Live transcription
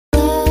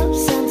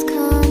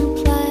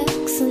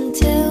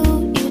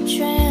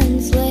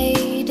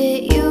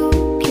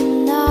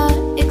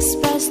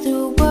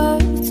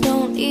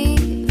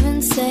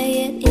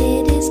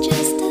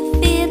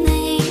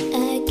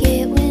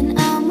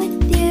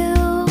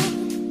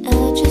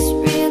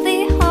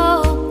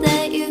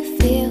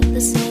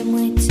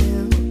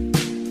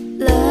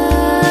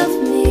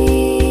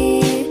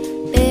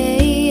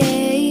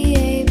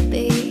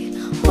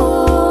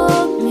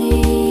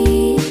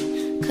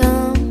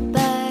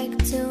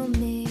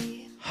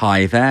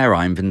Hi there,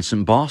 I'm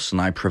Vincent Boss and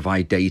I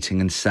provide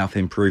dating and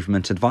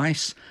self-improvement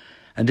advice.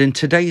 And in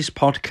today's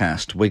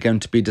podcast, we're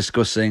going to be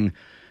discussing,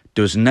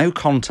 does no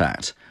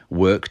contact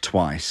work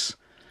twice?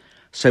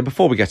 So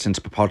before we get into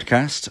the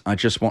podcast, I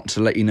just want to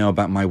let you know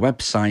about my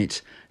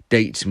website,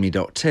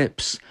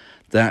 dateme.tips.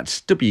 That's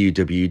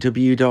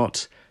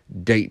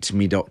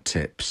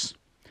www.dateme.tips.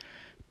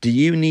 Do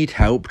you need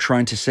help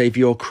trying to save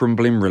your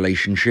crumbling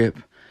relationship?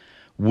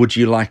 Would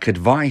you like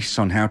advice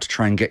on how to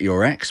try and get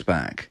your ex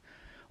back?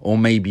 Or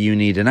maybe you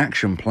need an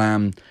action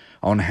plan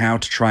on how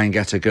to try and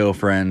get a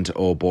girlfriend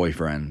or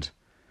boyfriend.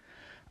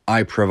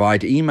 I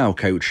provide email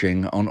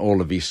coaching on all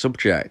of these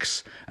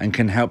subjects and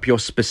can help your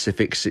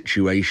specific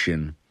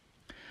situation.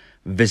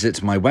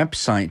 Visit my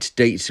website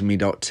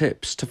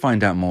dateme.tips to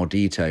find out more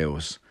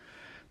details.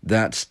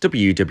 That's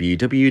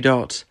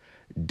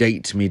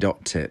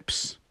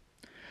www.dateme.tips.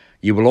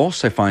 You will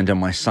also find on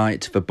my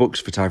site the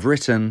books that I've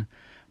written,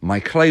 my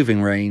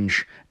clothing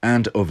range,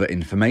 and other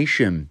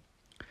information.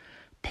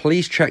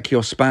 Please check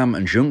your spam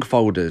and junk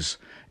folders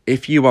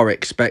if you are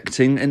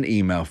expecting an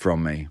email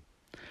from me.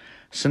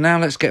 So now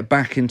let's get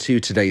back into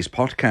today's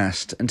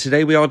podcast, and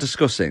today we are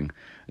discussing,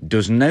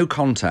 does no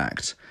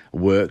contact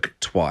work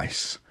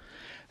twice?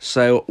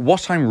 So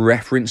what I'm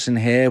referencing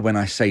here when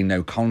I say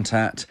no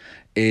contact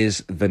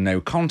is the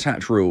no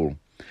contact rule.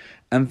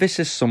 And this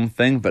is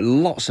something that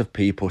lots of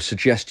people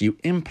suggest you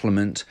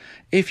implement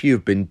if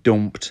you've been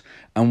dumped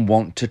and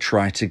want to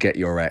try to get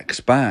your ex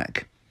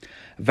back.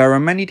 There are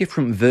many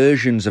different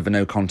versions of a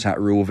no contact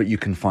rule that you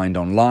can find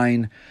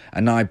online,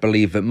 and I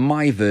believe that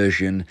my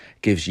version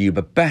gives you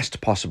the best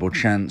possible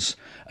chance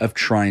of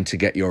trying to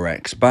get your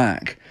ex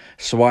back.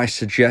 So I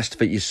suggest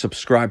that you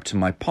subscribe to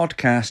my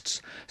podcasts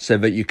so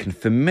that you can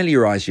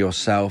familiarise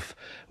yourself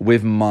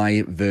with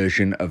my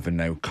version of the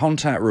no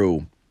contact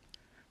rule.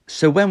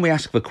 So when we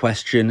ask the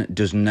question,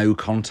 does no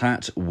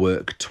contact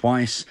work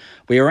twice?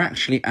 We are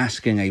actually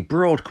asking a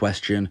broad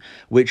question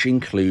which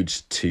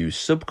includes two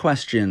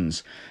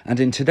sub-questions. And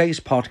in today's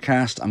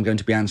podcast, I'm going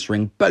to be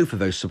answering both of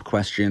those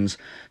sub-questions.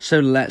 So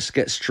let's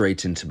get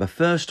straight into the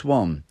first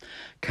one.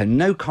 Can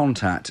no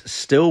contact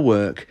still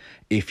work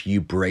if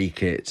you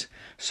break it?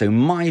 So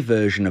my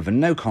version of a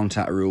no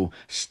contact rule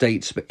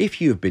states that if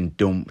you have been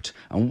dumped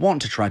and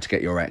want to try to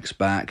get your ex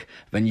back,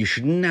 then you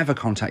should never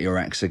contact your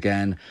ex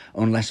again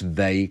unless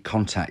they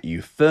contact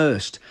you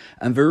first.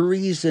 And the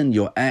reason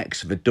your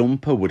ex, the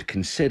dumper, would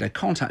consider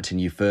contacting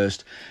you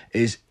first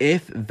is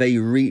if they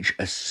reach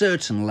a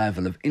certain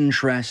level of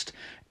interest,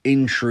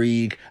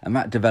 intrigue, and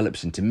that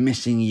develops into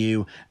missing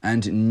you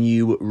and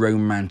new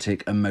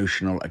romantic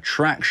emotional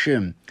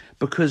attraction.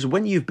 Because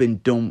when you've been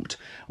dumped,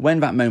 when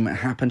that moment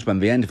happens, when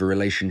the end of a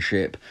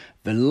relationship,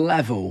 the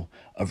level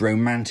of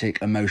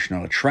romantic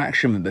emotional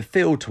attraction that they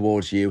feel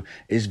towards you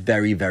is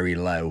very, very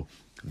low.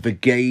 The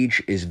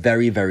gauge is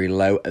very, very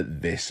low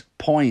at this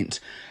point.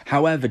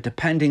 However,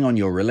 depending on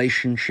your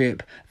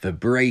relationship, the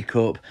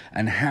breakup,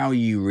 and how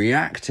you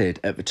reacted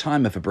at the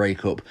time of the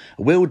breakup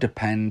will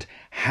depend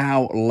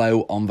how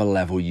low on the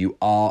level you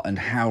are and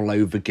how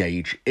low the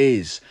gauge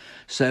is.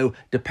 So,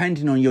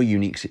 depending on your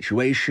unique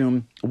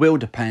situation, will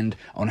depend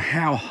on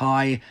how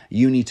high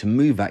you need to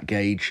move that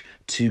gauge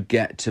to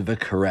get to the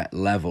correct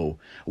level.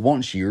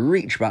 Once you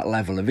reach that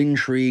level of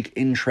intrigue,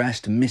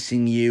 interest,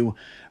 missing you,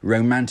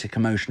 romantic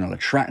emotional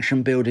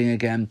attraction building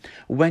again,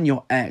 when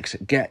your ex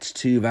gets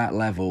to that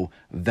level,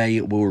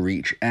 they will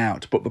reach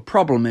out. But the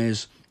problem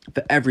is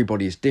that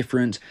everybody is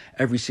different,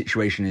 every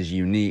situation is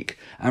unique,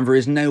 and there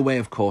is no way,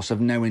 of course,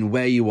 of knowing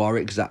where you are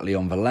exactly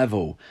on the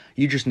level.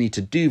 You just need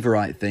to do the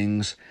right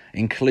things,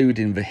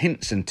 including the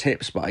hints and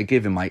tips that I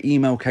give in my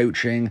email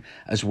coaching,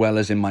 as well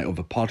as in my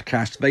other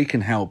podcasts. They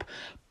can help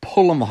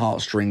pull on the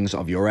heartstrings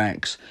of your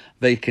ex.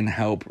 They can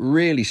help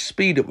really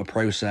speed up the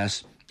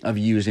process of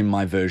using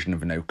my version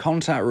of a no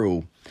contact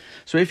rule.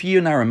 So if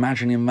you're now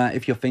imagining that,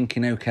 if you're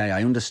thinking, okay,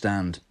 I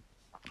understand,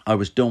 I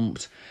was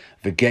dumped,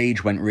 the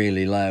gauge went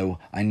really low,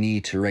 I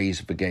need to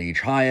raise the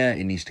gauge higher,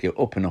 it needs to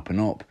go up and up and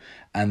up,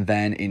 and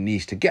then it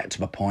needs to get to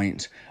the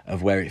point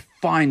of where it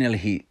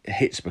finally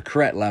hits the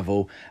correct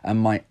level and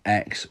my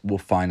ex will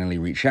finally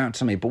reach out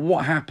to me. But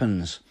what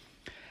happens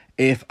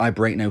if I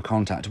break no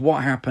contact?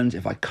 What happens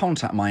if I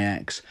contact my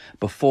ex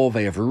before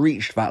they have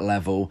reached that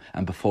level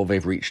and before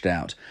they've reached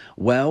out?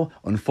 Well,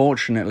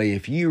 unfortunately,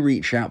 if you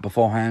reach out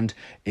beforehand,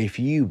 if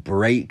you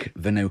break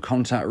the no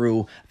contact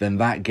rule, then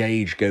that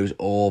gauge goes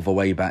all the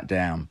way back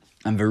down.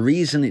 And the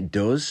reason it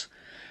does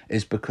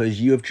is because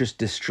you have just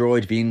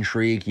destroyed the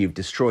intrigue, you've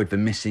destroyed the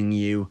missing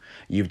you,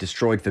 you've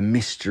destroyed the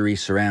mystery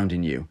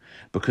surrounding you.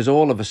 Because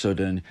all of a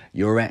sudden,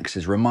 your ex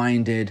is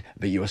reminded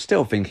that you are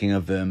still thinking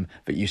of them,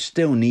 that you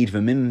still need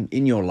them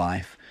in your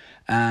life.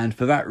 And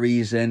for that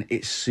reason,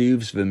 it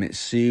soothes them, it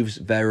soothes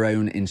their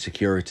own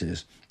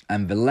insecurities.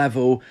 And the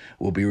level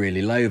will be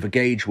really low, the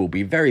gauge will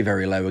be very,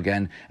 very low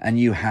again, and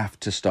you have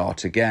to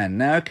start again.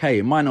 Now, okay,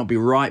 it might not be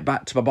right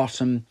back to the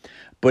bottom,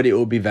 but it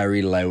will be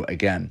very low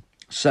again.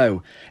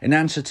 So, in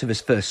answer to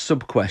this first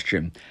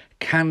sub-question,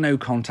 can no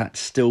contact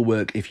still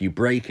work if you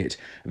break it?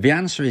 The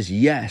answer is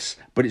yes,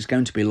 but it's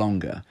going to be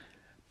longer.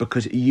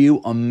 because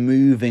you are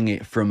moving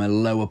it from a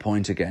lower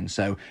point again.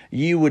 So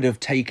you would have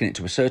taken it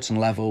to a certain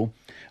level,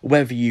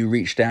 whether you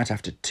reached out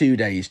after 2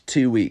 days,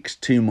 2 weeks,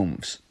 2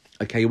 months,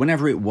 okay,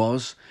 whenever it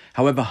was,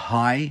 however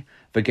high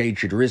the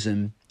gauge had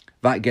risen,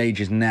 that gauge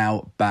is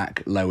now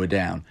back lower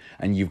down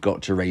and you've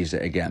got to raise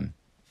it again.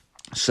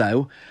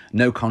 So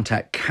no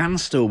contact can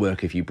still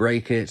work if you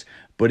break it,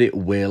 but it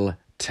will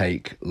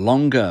take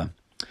longer.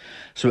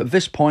 So at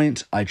this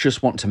point, I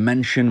just want to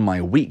mention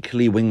my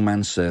weekly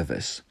wingman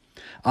service.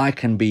 I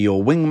can be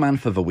your wingman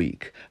for the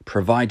week,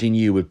 providing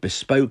you with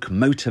bespoke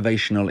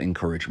motivational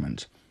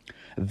encouragement.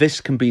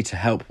 This can be to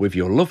help with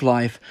your love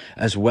life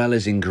as well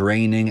as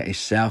ingraining a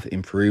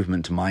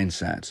self-improvement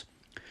mindset.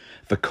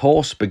 The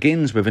course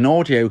begins with an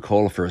audio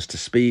call for us to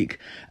speak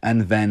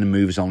and then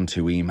moves on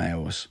to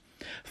emails.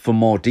 For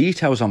more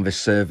details on this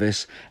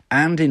service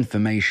and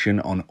information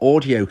on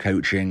audio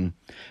coaching,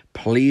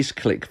 please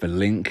click the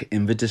link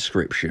in the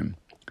description.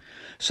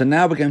 So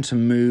now we're going to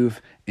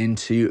move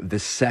into the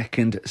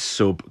second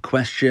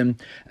sub-question,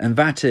 and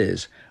that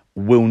is,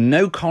 will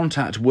no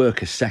contact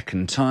work a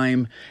second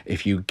time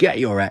if you get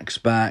your ex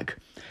back,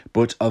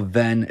 but are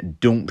then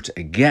dumped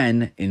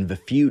again in the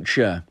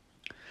future?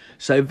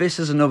 So this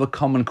is another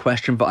common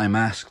question that I'm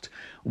asked.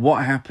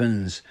 What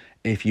happens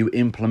if you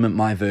implement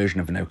my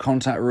version of a no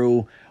contact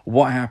rule?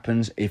 What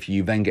happens if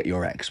you then get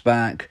your ex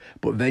back,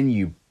 but then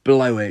you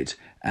blow it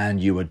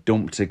and you are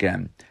dumped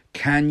again?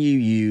 Can you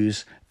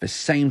use the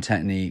same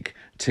technique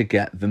to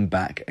get them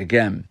back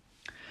again?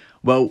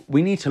 Well,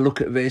 we need to look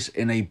at this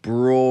in a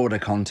broader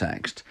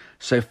context.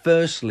 So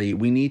firstly,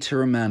 we need to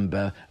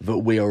remember that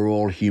we are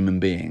all human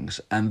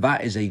beings, and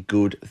that is a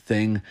good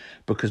thing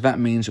because that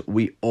means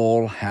we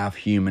all have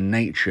human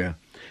nature.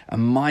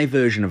 And my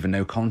version of a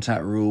no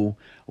contact rule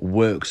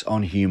works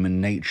on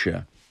human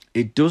nature.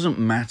 It doesn't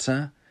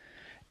matter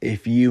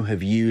if you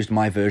have used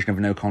my version of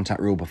a no contact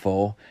rule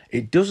before.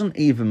 It doesn't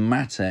even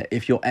matter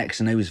if your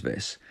ex knows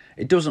this.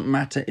 It doesn't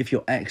matter if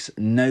your ex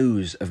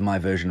knows of my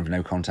version of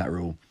no contact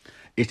rule.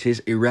 It is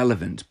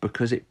irrelevant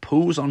because it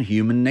pulls on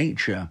human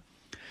nature.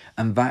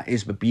 And that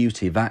is the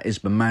beauty, that is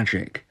the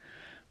magic.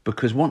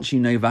 Because once you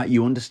know that,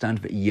 you understand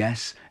that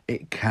yes,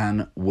 it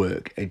can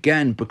work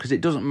again, because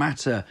it doesn't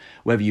matter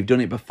whether you've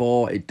done it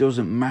before, it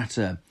doesn't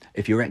matter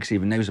if your ex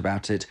even knows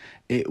about it,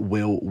 it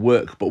will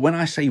work. But when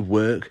I say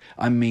work,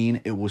 I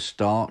mean it will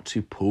start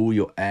to pull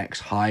your ex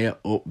higher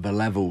up the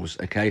levels,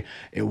 okay?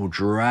 It will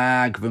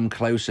drag them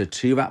closer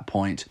to that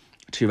point,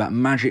 to that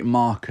magic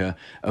marker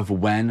of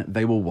when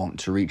they will want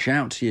to reach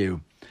out to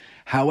you.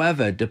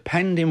 However,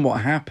 depending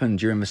what happened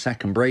during the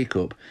second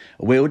breakup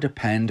will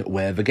depend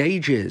where the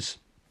gauge is.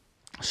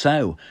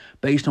 So,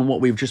 based on what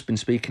we've just been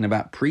speaking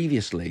about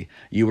previously,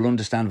 you will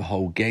understand the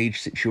whole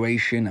gauge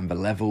situation and the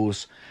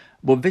levels.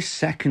 Well, this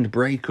second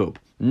breakup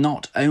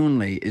not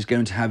only is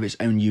going to have its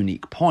own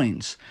unique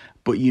points,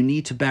 but you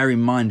need to bear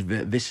in mind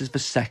that this is the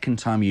second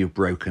time you've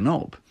broken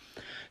up.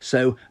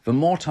 So the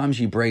more times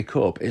you break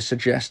up, it's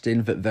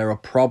suggesting that there are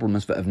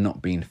problems that have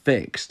not been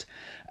fixed.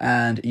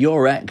 And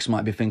your ex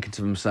might be thinking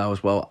to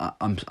themselves, well,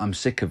 I'm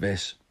sick of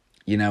this.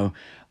 You know,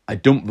 I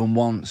dumped them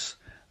once.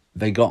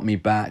 They got me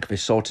back. They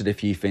sorted a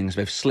few things.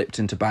 They've slipped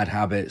into bad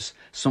habits.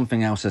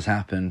 Something else has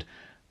happened.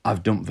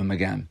 I've dumped them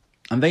again.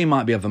 And they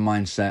might be of the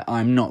mindset,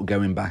 I'm not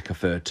going back a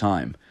third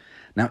time.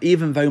 Now,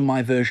 even though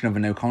my version of a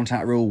no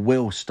contact rule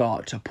will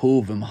start to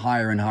pull them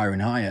higher and higher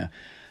and higher,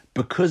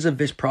 because of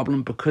this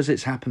problem, because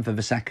it's happened for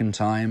the second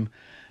time,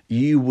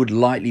 you would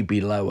likely be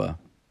lower.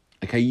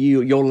 Okay,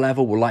 your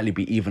level will likely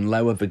be even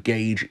lower, the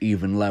gauge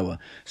even lower.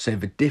 So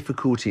the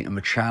difficulty and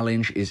the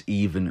challenge is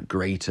even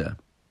greater.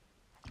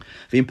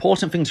 The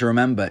important thing to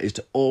remember is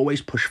to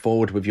always push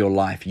forward with your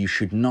life. You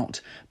should not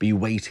be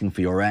waiting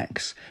for your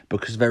ex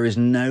because there is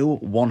no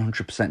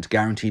 100%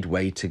 guaranteed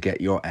way to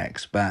get your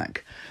ex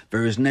back.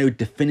 There is no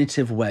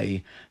definitive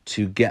way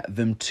to get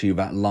them to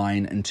that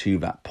line and to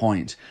that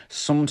point.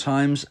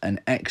 Sometimes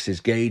an ex's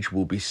gauge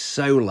will be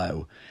so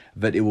low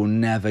that it will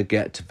never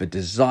get to the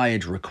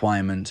desired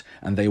requirement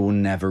and they will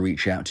never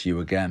reach out to you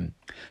again.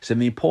 So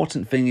the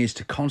important thing is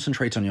to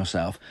concentrate on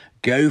yourself,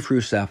 go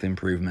through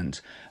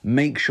self-improvement,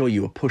 make sure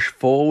you are pushed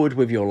forward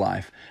with your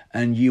life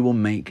and you will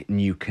make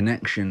new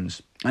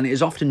connections. And it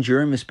is often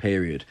during this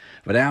period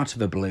that out of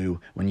the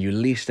blue, when you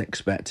least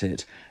expect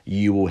it,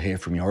 you will hear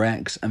from your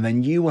ex and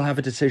then you will have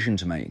a decision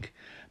to make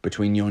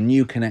between your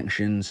new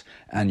connections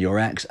and your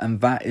ex,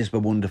 and that is the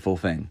wonderful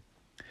thing.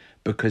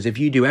 Because if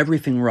you do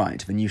everything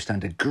right, then you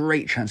stand a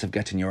great chance of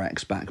getting your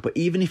ex back. But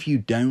even if you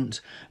don't,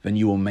 then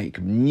you will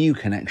make new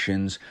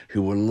connections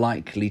who will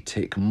likely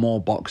tick more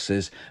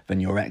boxes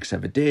than your ex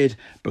ever did,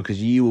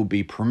 because you will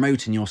be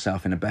promoting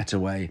yourself in a better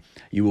way.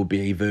 You will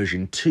be a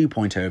version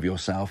 2.0 of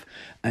yourself,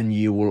 and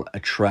you will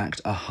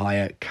attract a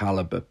higher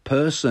caliber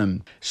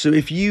person. So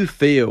if you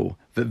feel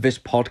that this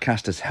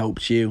podcast has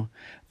helped you,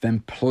 then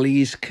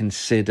please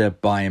consider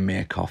buying me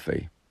a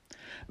coffee.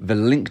 The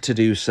link to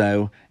do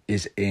so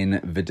is in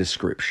the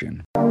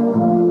description.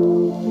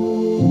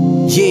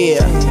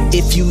 Yeah,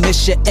 if you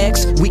miss your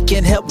ex, we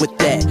can help with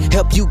that.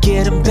 Help you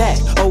get him back,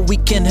 or we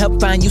can help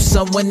find you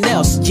someone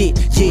else.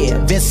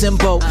 Yeah, Vincent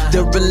Bow,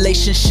 the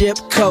relationship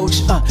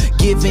coach,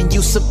 giving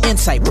you some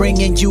insight,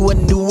 bringing you a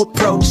new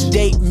approach.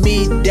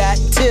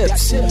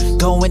 DateMe.tips,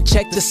 go and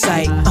check the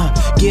site,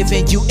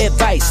 giving you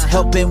advice,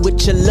 helping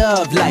with your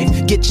love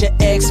life. Get your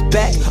ex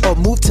back or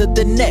move to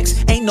the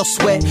next. Ain't no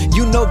sweat,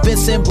 you know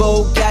Vincent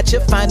Bow got you.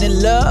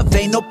 Finding love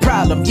ain't no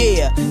problem.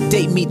 Yeah,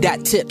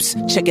 DateMe.tips,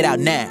 check it out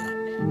now.